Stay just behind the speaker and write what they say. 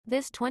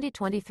This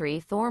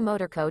 2023 Thor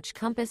Motor Coach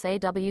Compass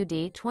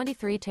AWD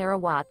 23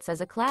 terawatts is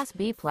a Class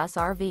B Plus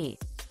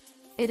RV.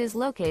 It is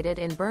located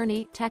in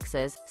Boerne,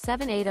 Texas,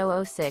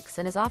 78006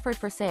 and is offered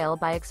for sale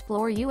by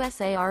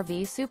ExploreUSA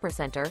RV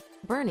Supercenter,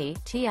 Boerne,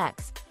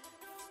 TX.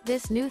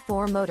 This new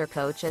Thor Motor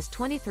Coach is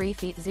 23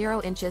 feet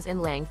 0 inches in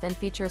length and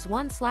features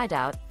 1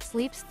 Slideout,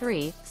 sleeps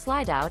 3,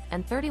 Slideout,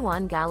 and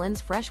 31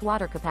 gallons fresh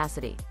water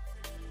capacity.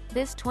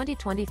 This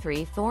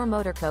 2023 Thor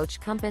Motor Coach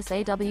Compass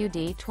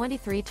AWD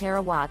 23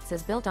 terawatts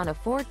is built on a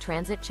Ford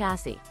Transit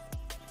chassis.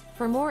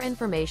 For more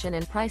information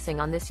and pricing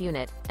on this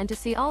unit, and to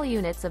see all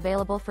units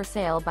available for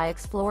sale by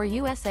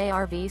ExploreUSA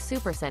RV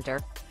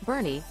Supercenter,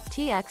 Boerne,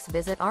 TX,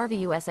 visit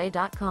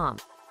RVUSA.com.